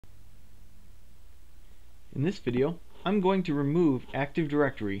In this video, I'm going to remove Active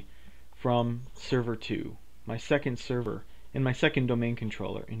Directory from server 2, my second server, and my second domain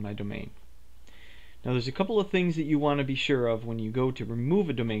controller in my domain. Now there's a couple of things that you want to be sure of when you go to remove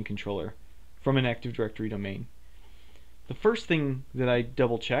a domain controller from an Active Directory domain. The first thing that I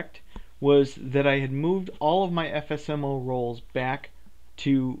double checked was that I had moved all of my FSMO roles back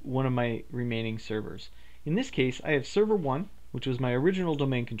to one of my remaining servers. In this case, I have server 1, which was my original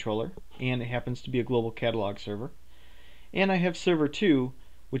domain controller, and it happens to be a global catalog server. And I have server 2,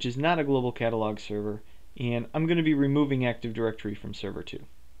 which is not a global catalog server, and I'm going to be removing Active Directory from server 2.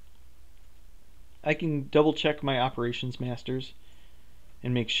 I can double check my operations masters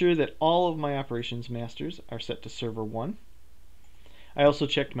and make sure that all of my operations masters are set to server 1. I also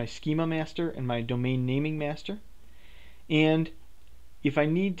checked my schema master and my domain naming master, and if I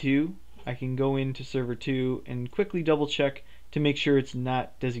need to, I can go into server 2 and quickly double check to make sure it's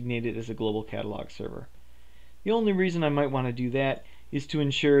not designated as a global catalog server. The only reason I might want to do that is to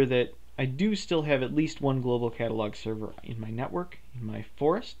ensure that I do still have at least one global catalog server in my network, in my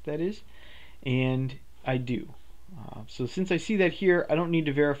forest that is, and I do. So since I see that here, I don't need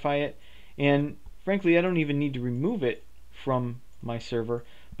to verify it, and frankly I don't even need to remove it from my server,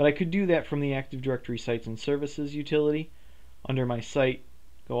 but I could do that from the Active Directory Sites and Services utility. Under my site,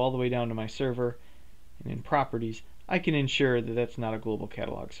 go all the way down to my server, and in Properties I can ensure that that's not a global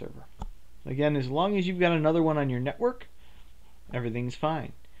catalog server. Again, as long as you've got another one on your network, everything's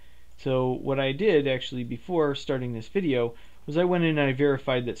fine. So what I did actually before starting this video was I went in and I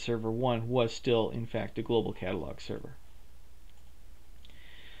verified that server 1 was still in fact a global catalog server.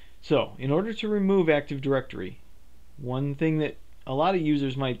 So in order to remove Active Directory, one thing that a lot of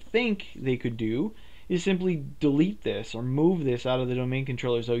users might think they could do is simply delete this or move this out of the domain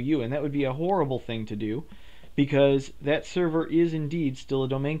controller's OU, and that would be a horrible thing to do because that server is indeed still a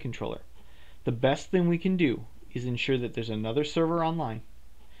domain controller. The best thing we can do is ensure that there's another server online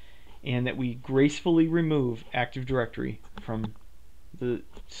and that we gracefully remove Active Directory from the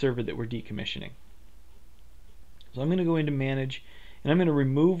server that we're decommissioning. So I'm going to go into Manage, and I'm going to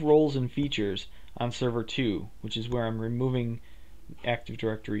remove roles and features on server 2, which is where I'm removing Active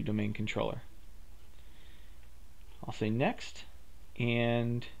Directory domain controller. I'll say Next,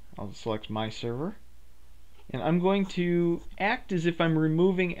 and I'll select my server, and I'm going to act as if I'm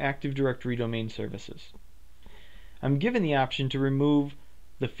removing Active Directory domain services. I'm given the option to remove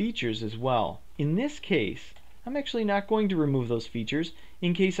the features as well. In this case, I'm actually not going to remove those features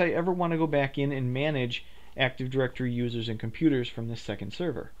in case I ever want to go back in and manage Active Directory users and computers from this second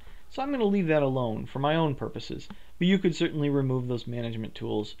server. So I'm going to leave that alone for my own purposes, but you could certainly remove those management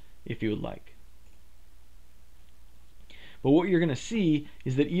tools if you would like. But what you're going to see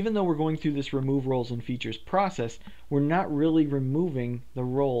is that even though we're going through this remove roles and features process, we're not really removing the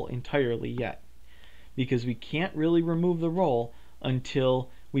role entirely yet, because we can't really remove the role until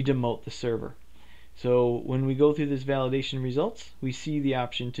we demote the server. So when we go through this validation results, we see the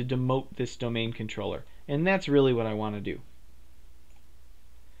option to demote this domain controller, and that's really what I want to do.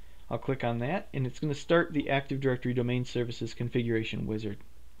 I'll click on that, and it's going to start the Active Directory Domain Services Configuration Wizard.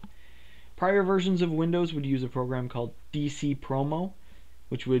 Prior versions of Windows would use a program called DC-Promo,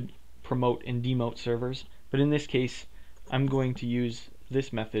 which would promote and demote servers, but in this case I'm going to use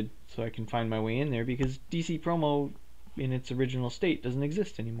this method so I can find my way in there, because DC-Promo in its original state doesn't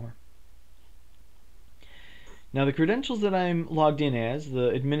exist anymore. Now the credentials that I'm logged in as, the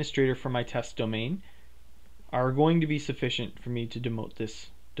administrator for my test domain, are going to be sufficient for me to demote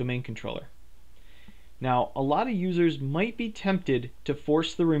this domain controller. Now, a lot of users might be tempted to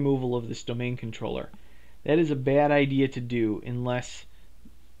force the removal of this domain controller. That is a bad idea to do unless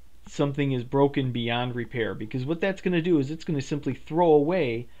something is broken beyond repair, because what that's going to do is it's going to simply throw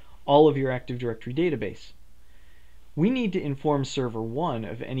away all of your Active Directory database. We need to inform server 1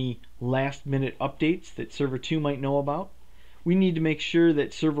 of any last-minute updates that server 2 might know about. We need to make sure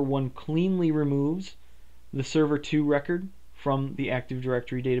that server 1 cleanly removes the server 2 record from the Active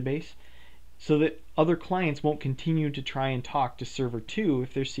Directory database, so that other clients won't continue to try and talk to server 2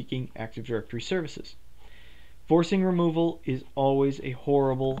 if they're seeking Active Directory services. Forcing removal is always a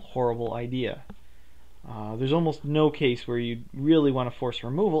horrible, horrible idea. There's almost no case where you really want to force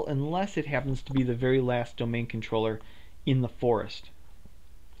removal unless it happens to be the very last domain controller in the forest,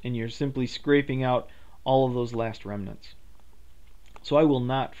 and you're simply scraping out all of those last remnants. So I will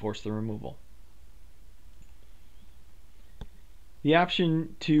not force the removal. The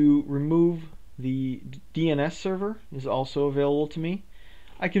option to remove the DNS server is also available to me.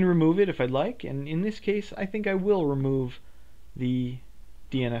 I can remove it if I'd like, and in this case I think I will remove the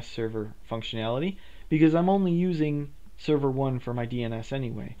DNS server functionality because I'm only using server 1 for my DNS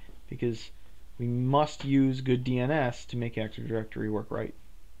anyway, because We must use good DNS to make Active Directory work right.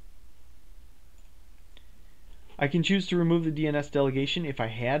 I can choose to remove the DNS delegation if I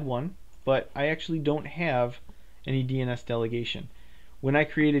had one, but I actually don't have any DNS delegation. When I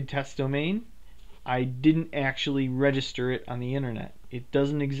created test domain, I didn't actually register it on the internet. It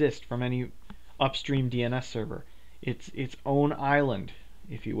doesn't exist from any upstream DNS server. It's its own island,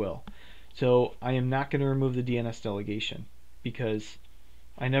 if you will. So I am not going to remove the DNS delegation because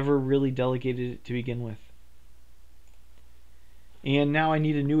I never really delegated it to begin with. And now I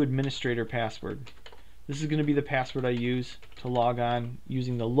need a new administrator password. This is going to be the password I use to log on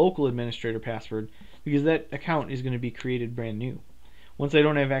using the local administrator password, because that account is going to be created brand new. Once I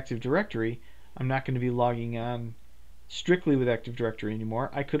don't have Active Directory, I'm not going to be logging on strictly with Active Directory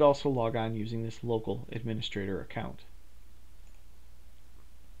anymore. I could also log on using this local administrator account.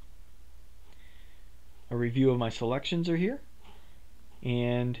 A review of my selections are here,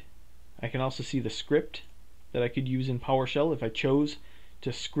 and I can also see the script that I could use in PowerShell if I chose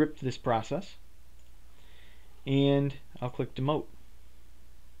to script this process. And I'll click demote.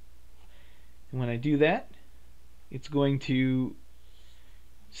 And when I do that, it's going to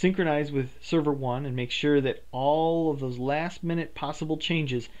synchronize with server 1 and make sure that all of those last minute possible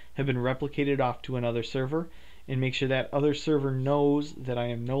changes have been replicated off to another server, and make sure that other server knows that I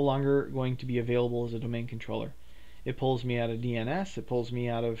am no longer going to be available as a domain controller. It pulls me out of DNS, it pulls me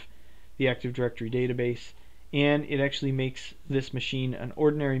out of the Active Directory database, and it actually makes this machine an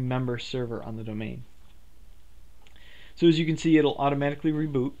ordinary member server on the domain. So as you can see, it'll automatically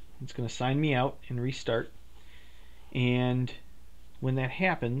reboot. It's going to sign me out and restart. And when that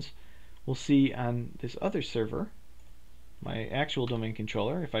happens, we'll see on this other server, my actual domain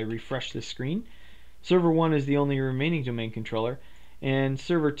controller, if I refresh this screen, server 1 is the only remaining domain controller, and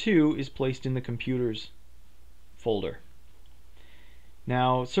server 2 is placed in the computers folder.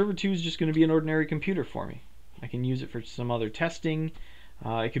 Now, server 2 is just going to be an ordinary computer for me. I can use it for some other testing.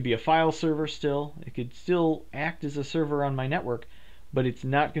 It could be a file server still. It could still act as a server on my network, but it's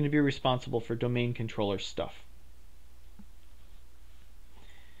not going to be responsible for domain controller stuff.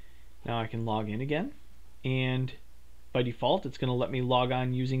 Now I can log in again, and by default it's going to let me log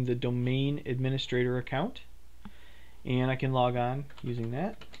on using the domain administrator account, and I can log on using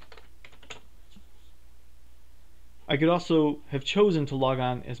that. I could also have chosen to log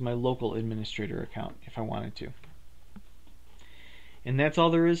on as my local administrator account if I wanted to. And that's all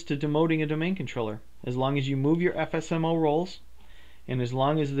there is to demoting a domain controller. As long as you move your FSMO roles, and as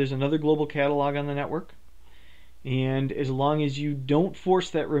long as there's another global catalog on the network, and as long as you don't force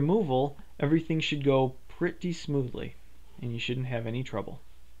that removal, everything should go pretty smoothly, and you shouldn't have any trouble.